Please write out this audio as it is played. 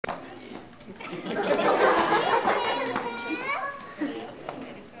People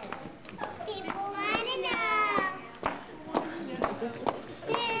want to know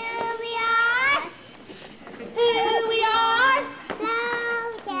who we are. Who we are.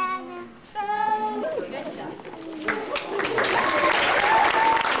 So good job.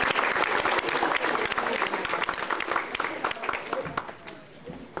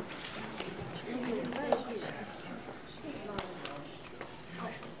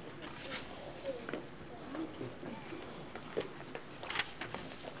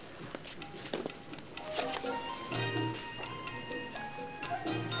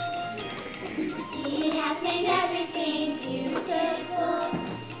 He has made everything beautiful.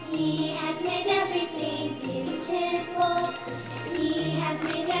 He has made everything beautiful. He has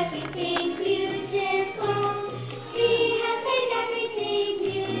made everything beautiful. He has made everything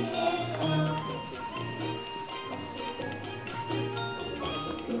beautiful.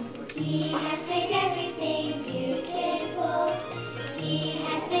 He has made everything beautiful. He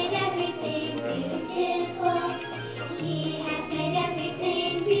has made everything beautiful. He has made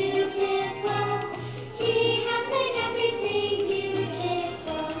everything beautiful. He has made everything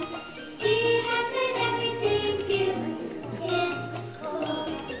beautiful. He has made everything beautiful.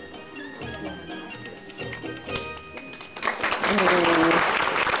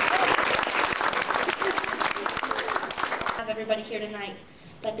 Have everybody here tonight,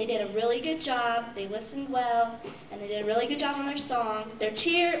 but they did a really good job. They listened well, and they did a really good job on their song. Their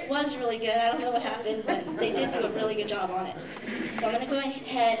cheer was really good. I don't know what happened, but they did do a really good job on it. So I'm going to go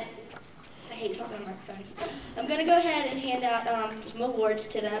ahead. I hate talking on microphones. I'm going to go ahead and hand out some awards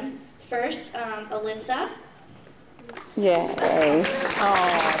to them. First, Alyssa. Yay.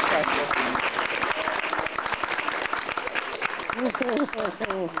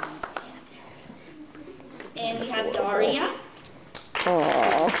 And we have Daria.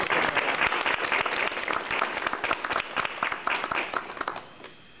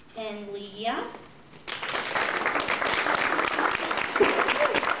 And Leah.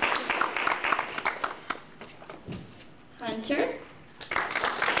 Hunter.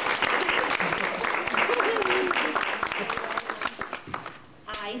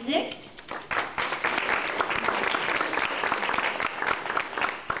 Isaac.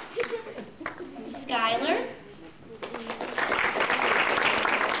 Skylar.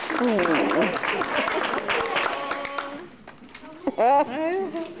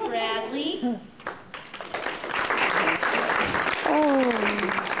 Bradley.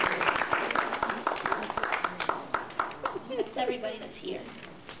 That's everybody that's here.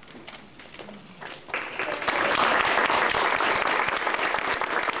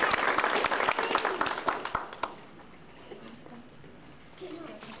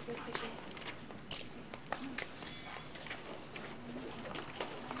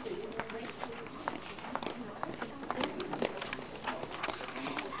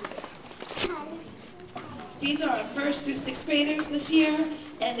 These are our 1st through 6th graders this year,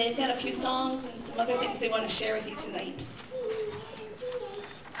 and they've got a few songs and some other things they want to share with you tonight.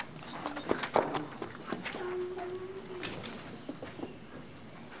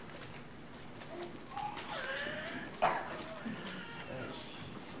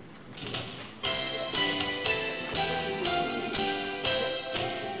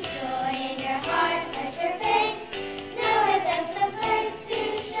 Joy in your heart, let your face know it. That's the place to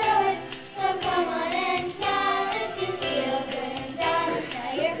show it. So come on and smile if you feel good inside.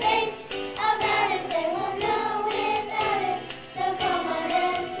 Tell your face about it, they won't know without it. So come on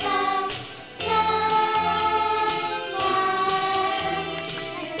and smile, smile, smile.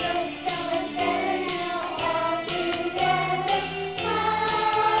 You look so much better now all together. Smile,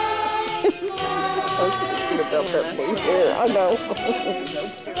 smile. About that blue hair, I know. About that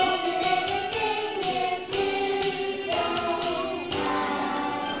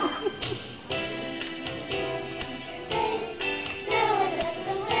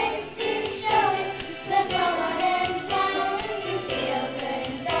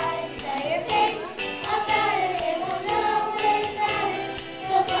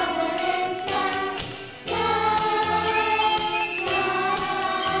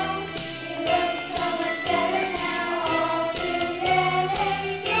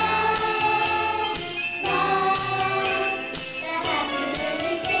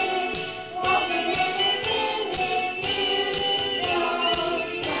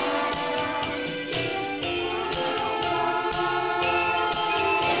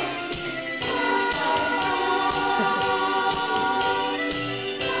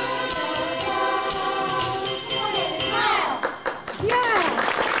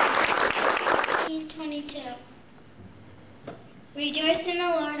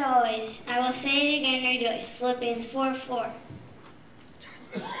always. I will say it again, rejoice. Philippians 4:4.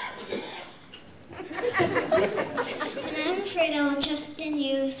 And I'm afraid I will trust in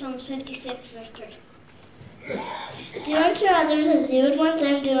you, Psalms 56, verse 3. Do unto others as you would want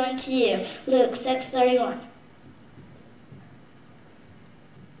them to do unto you, Luke 6:31.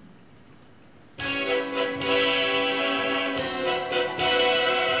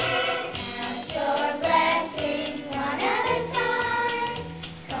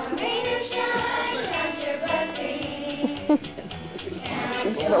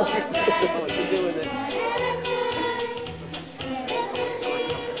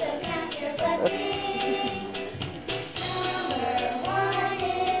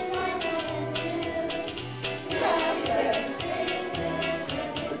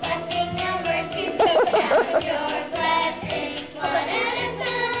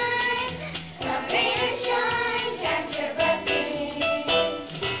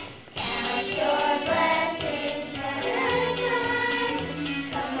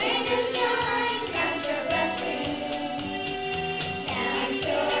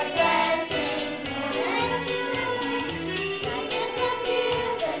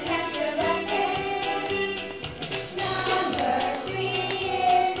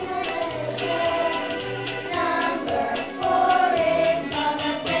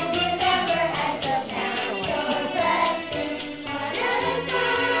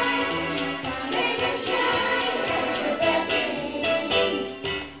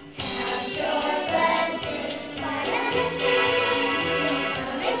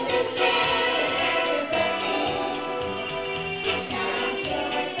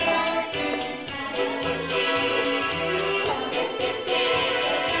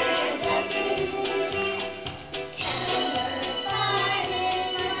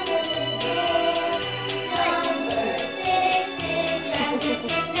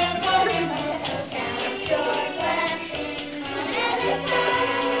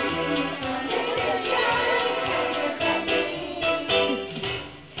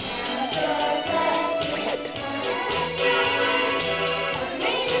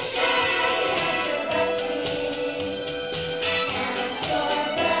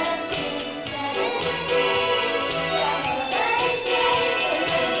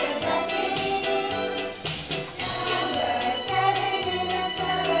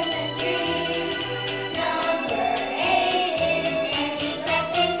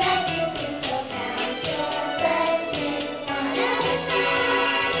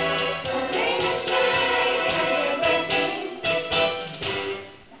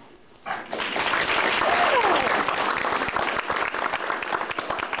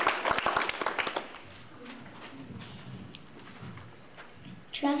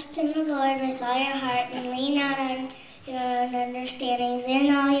 Trust in the Lord with all your heart and lean not on your own understandings.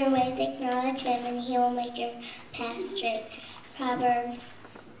 In all your ways acknowledge him and he will make your path straight. Proverbs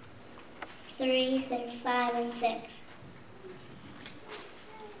 3:5 and 6.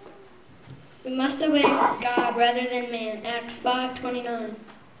 We must obey God rather than man. Acts 5:29.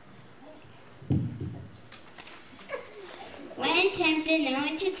 When tempted, no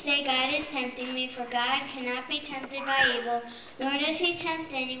one should say, God is tempting me, for God cannot be tempted by evil, nor does he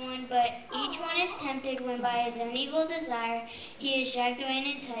tempt anyone, but each one is tempted when by his own evil desire he is dragged away and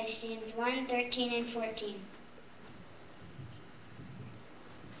enticed. James 1:13 and 14.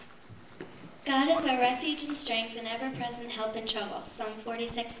 God is our refuge and strength and ever-present help in trouble. Psalm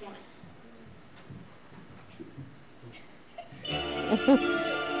 46:1.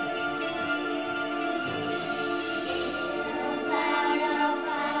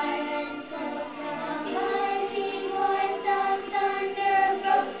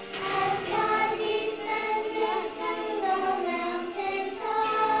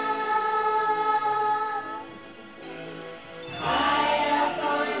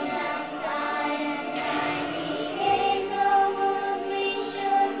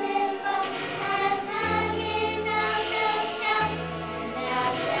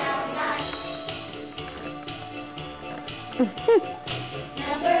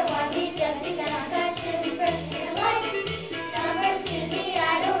 Number one, we've just begun. God should be first in your life. Number two, the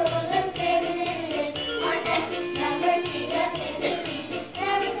idol rulers, graven images are next. Number three, the things you read,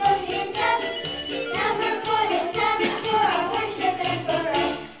 never spoken just. Number four, the Sabbath for our worship and for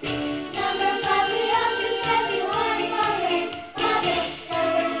rest. Number five, we all choose right, we want to Father.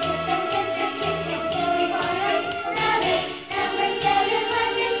 Number six, don't get your kids from killing one another. Number seven,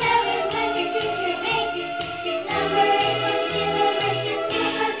 life is heaven when you choose your mate. Number eight, don't steal the brick.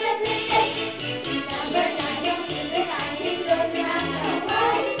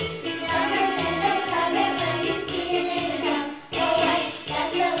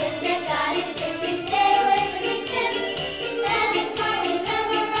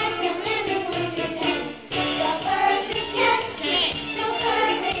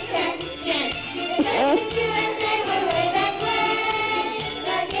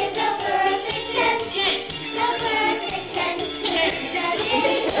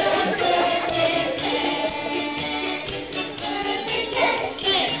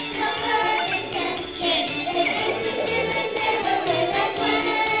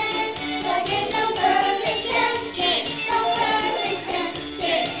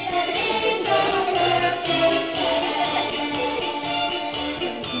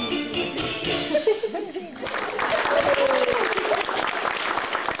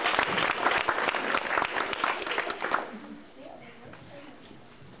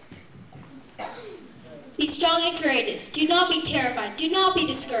 be courageous. Do not be terrified. Do not be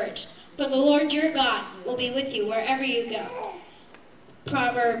discouraged. For the Lord your God will be with you wherever you go.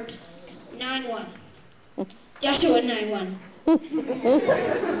 Proverbs 9:1. Joshua 9:1.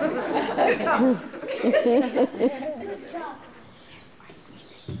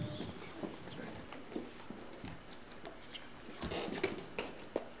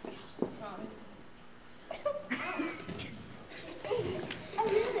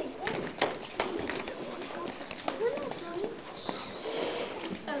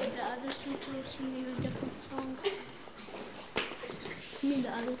 Singing a different song. I mean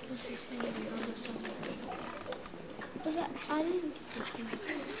the other person singing another song. But I didn't get to sing.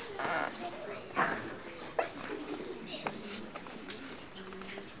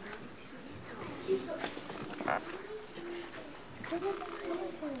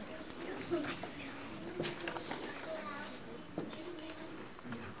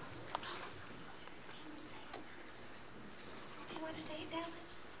 Do you want to say it,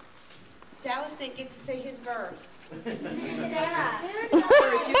 Dallas? Dallas didn't get to say his verse. Sarah.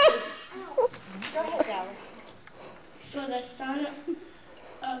 Go ahead, Dallas. For the Son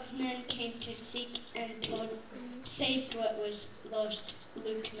of Man came to seek and to save what was lost.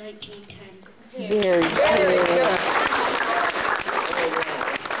 Luke 19:10. Very good.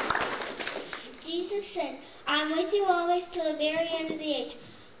 Jesus said, I'm with you always till the very end of the age.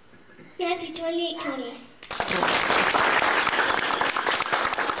 Matthew 28:20.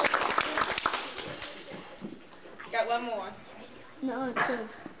 Got one more. No, two.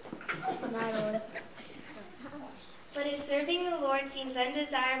 Not one. But if serving the Lord seems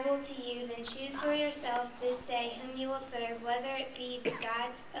undesirable to you, then choose for yourself this day whom you will serve, whether it be the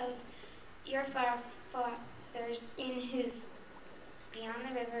gods of your forefathers in whose beyond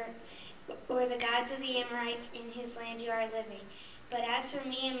the river, or the gods of the Amorites in whose land you are living. But as for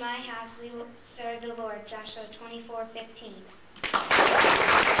me and my house, we will serve the Lord. Joshua 24:15.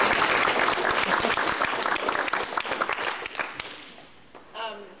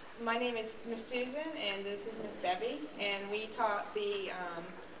 My name is Miss Susan, and this is Miss Debbie, and we taught the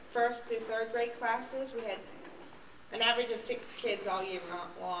first through third grade classes. We had an average of 6 kids all year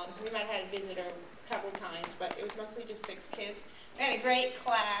long. We might have had a visitor a couple times, but it was mostly just 6 kids. We had a great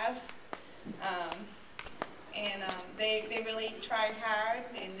class, and they really tried hard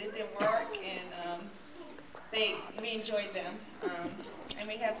and did their work, and we enjoyed them. And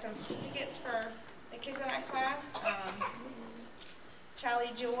we have some certificates for the kids in our class.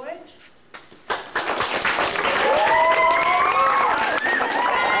 Charlie George.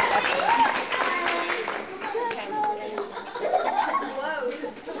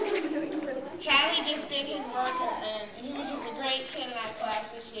 Charlie just did his work, and he was just a great kid in our class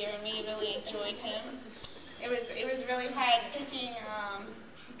this year, and we really enjoyed him. It was really hard picking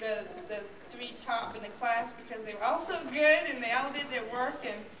the 3 top in the class because they were all so good and they all did their work,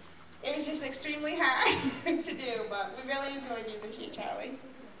 and it was just extremely hard to do, but we really enjoyed you this year, Charlie.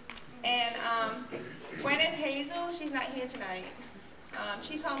 And Gwyneth Hazel, she's not here tonight.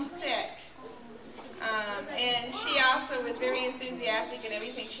 She's homesick. And she also was very enthusiastic in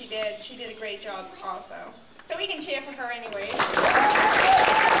everything she did. She did a great job also. So we can cheer for her anyway.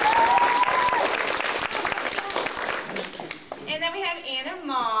 And then we have Anna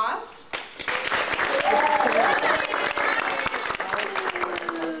Moss.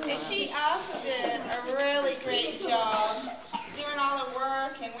 And she also did a really great job doing all the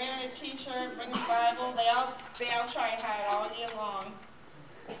work and wearing a t-shirt, bringing the Bible. They all tried hard all year long.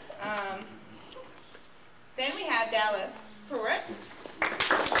 Then we have Dallas Pruitt.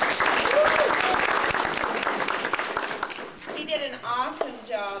 He did an awesome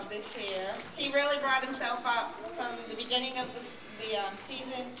job this year. He really brought himself up from the beginning of the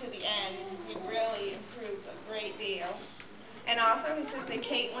season to the end. He really improved a great deal. And also his sister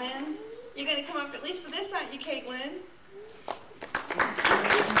Caitlin. You're going to come up at least for this, aren't you, Caitlin?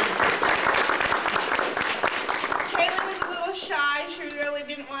 Caitlin was a little shy. She really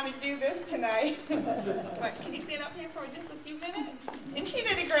didn't want to do this tonight. But can you stand up here for just a few minutes? And she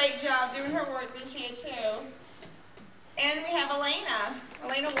did a great job doing her work this year, too. And we have Elena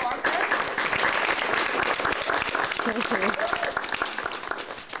Walker.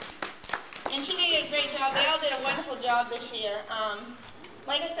 And she did a great job. They all did a wonderful job this year.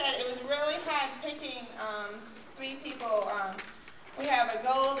 Like I said, it was really hard picking 3 people. We have a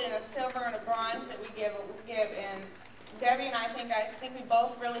gold and a silver and a bronze that we give. And Debbie and I think we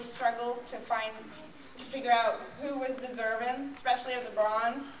both really struggled to figure out who was deserving, especially of the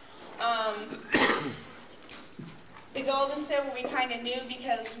bronze. The gold and silver we kind of knew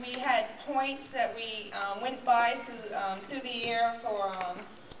because we had points that we went by through the year for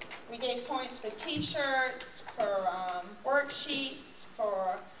We gave points for t-shirts, for worksheets,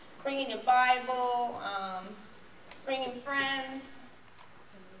 for bringing your Bible, bringing friends,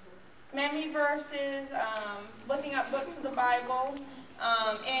 memory verses, looking up books of the Bible,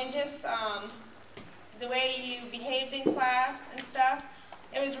 and just the way you behaved in class and stuff.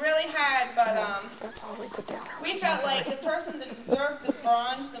 It was really hard, but we felt like the person that deserved the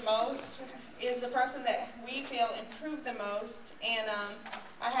bronze the most is the person that we feel improved the most. And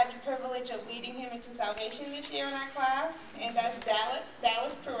I had the privilege of leading him into salvation this year in our class, and that's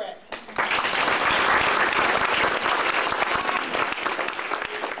Dallas Pruitt.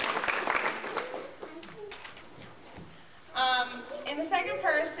 And the second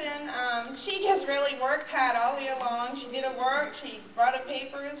person, she just really worked hard all year long. She did her work, she brought her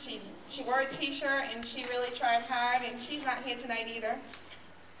papers, she wore a t-shirt, and she really tried hard, and she's not here tonight either.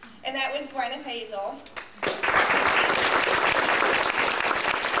 And that was Gwyneth Hazel.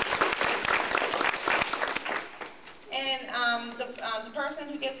 And the person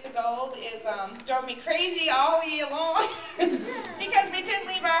who gets the gold is drove me crazy all year long because we couldn't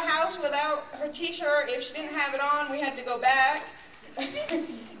leave our house without her t-shirt. If she didn't have it on, we had to go back.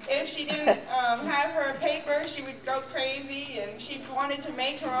 If she didn't have her paper, she would go crazy, and she wanted to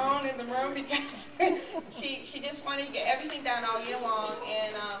make her own in the room because she just wanted to get everything done all year long,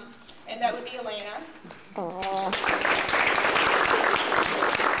 and that would be Elena.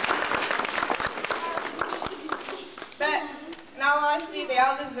 But in all honesty, they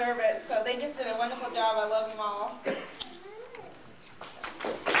all deserve it, so they just did a wonderful job. I love them all.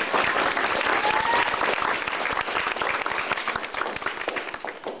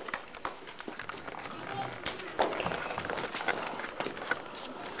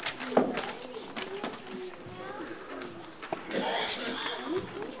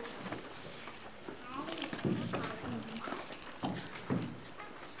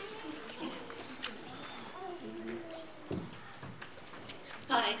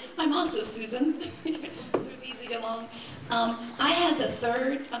 Hi, I'm also Susan. So it's easy to get along. I had the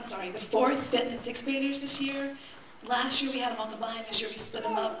fourth, fifth, and sixth graders this year. Last year we had them all combined. This year we split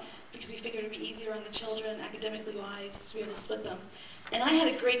them up because we figured it would be easier on the children, academically wise, so we had to split them. And I had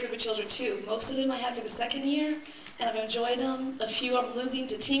a great group of children too. Most of them I had for the second year, and I've enjoyed them. A few I'm losing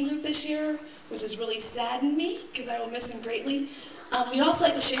to teen group this year, which has really saddened me because I will miss them greatly. We'd also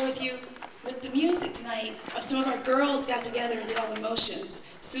like to share with you, with the music tonight, some of our girls got together and did all the motions.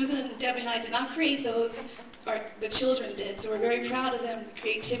 Susan and Debbie and I did not create those, the children did, so we're very proud of them, the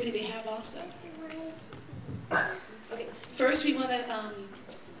creativity they have also. Okay, first we want to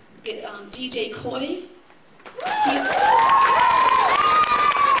get DJ Coy.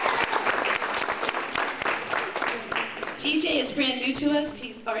 DJ is brand new to us.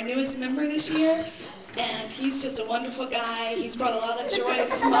 He's our newest member this year, and he's just a wonderful guy. He's brought a lot of joy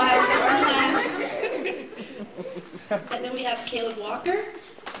and smiles to our class. And then we have Caleb Walker.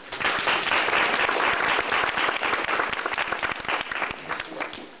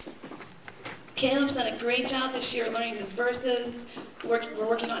 Caleb's done a great job this year learning his verses. We're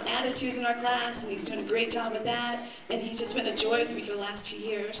working on attitudes in our class, and he's doing a great job at that. And he's just been a joy with me for the last 2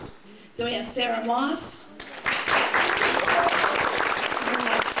 years. Then we have Sarah Moss.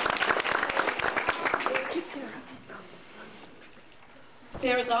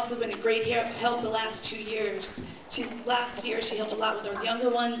 Sarah's also been a great help the last 2 years. Last year she helped a lot with our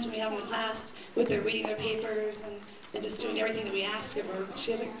younger ones when we have them in class, with their reading their papers and just doing everything that we ask of her.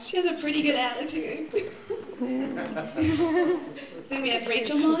 She has a pretty good attitude. Then we have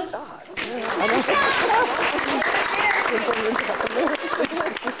Rachel Moss.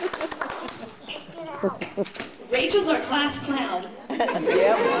 Rachel's our class clown.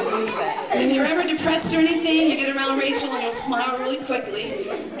 If you're ever depressed or anything, you get around Rachel and you'll smile really quickly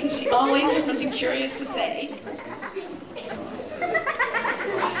because she always has something curious to say.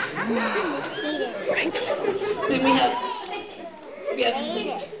 Then we have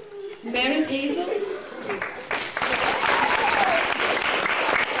Meredith Hazel.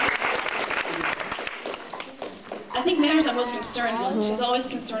 I think Mary's our most concerned one. She's always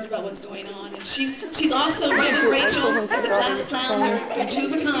concerned about what's going on. And she's also right with Rachel as a class clown. They're two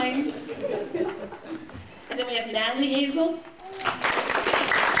of a kind. And then we have Natalie Hazel.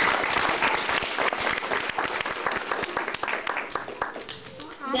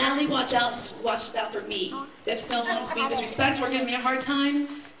 Natalie watches out for me. If someone's being disrespectful or giving me a hard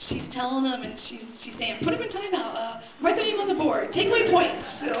time, she's telling them and she's saying, put him in timeout, write their name on the board, take away points.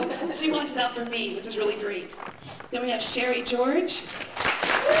 So she watches out for me, which is really great. Then we have Sherry George.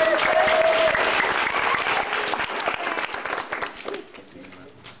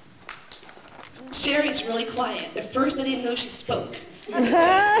 Sherry's really quiet. At first I didn't know she spoke.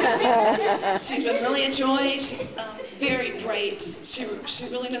 She's been really a joy. She's very bright. She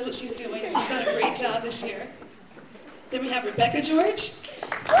really knows what she's doing. She's done a great job this year. Then we have Rebecca George.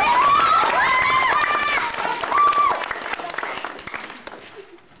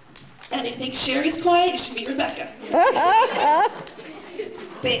 And if you think Sherry's quiet, you should meet Rebecca.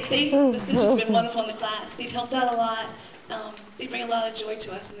 The sisters have been wonderful in the class. They've helped out a lot. They bring a lot of joy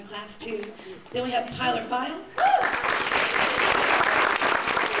to us in the class, too. Then we have Tyler Files.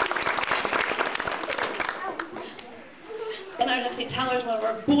 And I would have to say Tyler's one of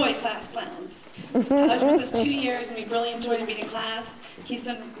our boy class clowns. Tyler's been with us 2 years, and we've really enjoyed him being in class. He's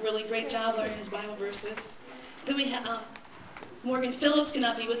done a really great job learning his Bible verses. Then we have Morgan Phillips could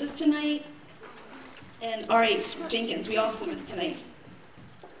not be with us tonight. And R.H. Jenkins, we also missed tonight.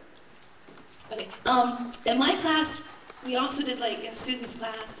 Okay. In my class, we also did, like in Susan's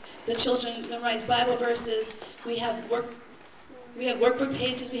class, the children memorize Bible verses. We have workbook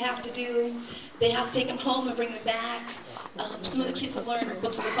pages we have to do. They have to take them home and bring them back. Some of the kids have learned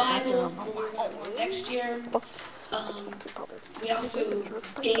books of the Bible. We'll want more next year. We also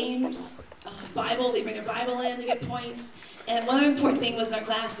games, Bible. They bring their Bible in. They get points. And one other important thing was in our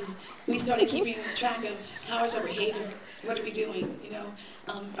classes, we started keeping track of how is our behavior. What are we doing? You know,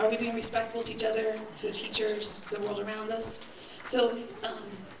 are we being respectful to each other, to the teachers, to the world around us? So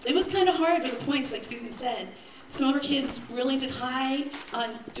it was kind of hard with the points, like Susan said. Some of our kids really did high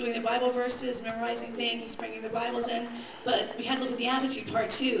on doing their Bible verses, memorizing things, bringing their Bibles in, but we had to look at the attitude part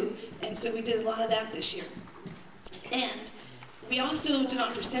too, and so we did a lot of that this year. And we also did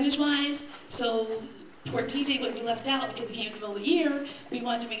on percentage-wise, so poor TJ wouldn't be left out because he came in the middle of the year. We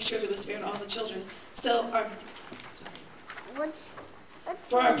wanted to make sure that it was fair to all the children. So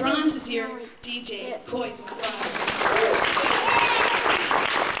for our bronze this year, DJ Coy's bronze.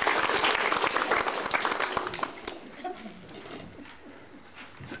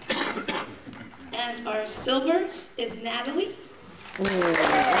 And our silver is Natalie.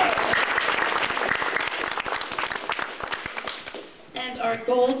 And our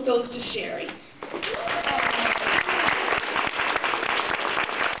gold goes to Sherry.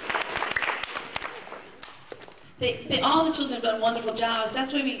 All the children have done wonderful jobs.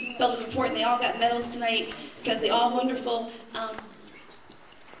 That's why we felt it was important. They all got medals tonight because they're all wonderful.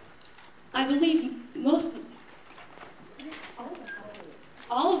 I believe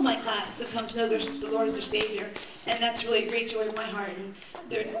all of my class have come to know the Lord as their Savior, and that's really a great joy of my heart. And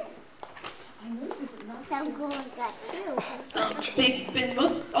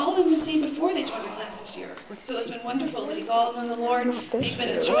all of them have been saved before they joined our class this year. So it's been wonderful. They've all known the Lord. They've been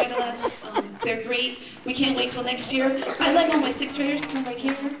a joy to us. They're great. We can't wait till next year. I'd like all my sixth graders to come right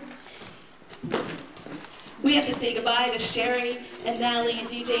here. We have to say goodbye to Sherry and Natalie and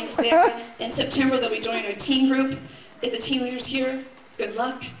DJ and Sarah. In September, they'll be joining our teen group. If the teen leader's here, good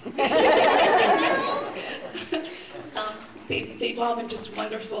luck. They've all been just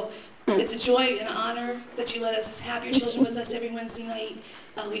wonderful. It's a joy and an honor that you let us have your children with us every Wednesday night.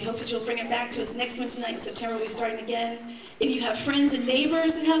 We hope that you'll bring it back to us next Wednesday night in September. We'll be starting again. If you have friends and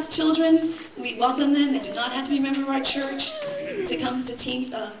neighbors that have children, we welcome them. They do not have to be a member of our church to come to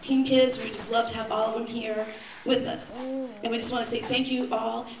TeamKids. We just love to have all of them here with us. And we just want to say thank you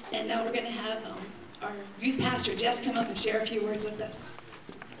all. And now we're going to have our youth pastor, Jeff, come up and share a few words with us.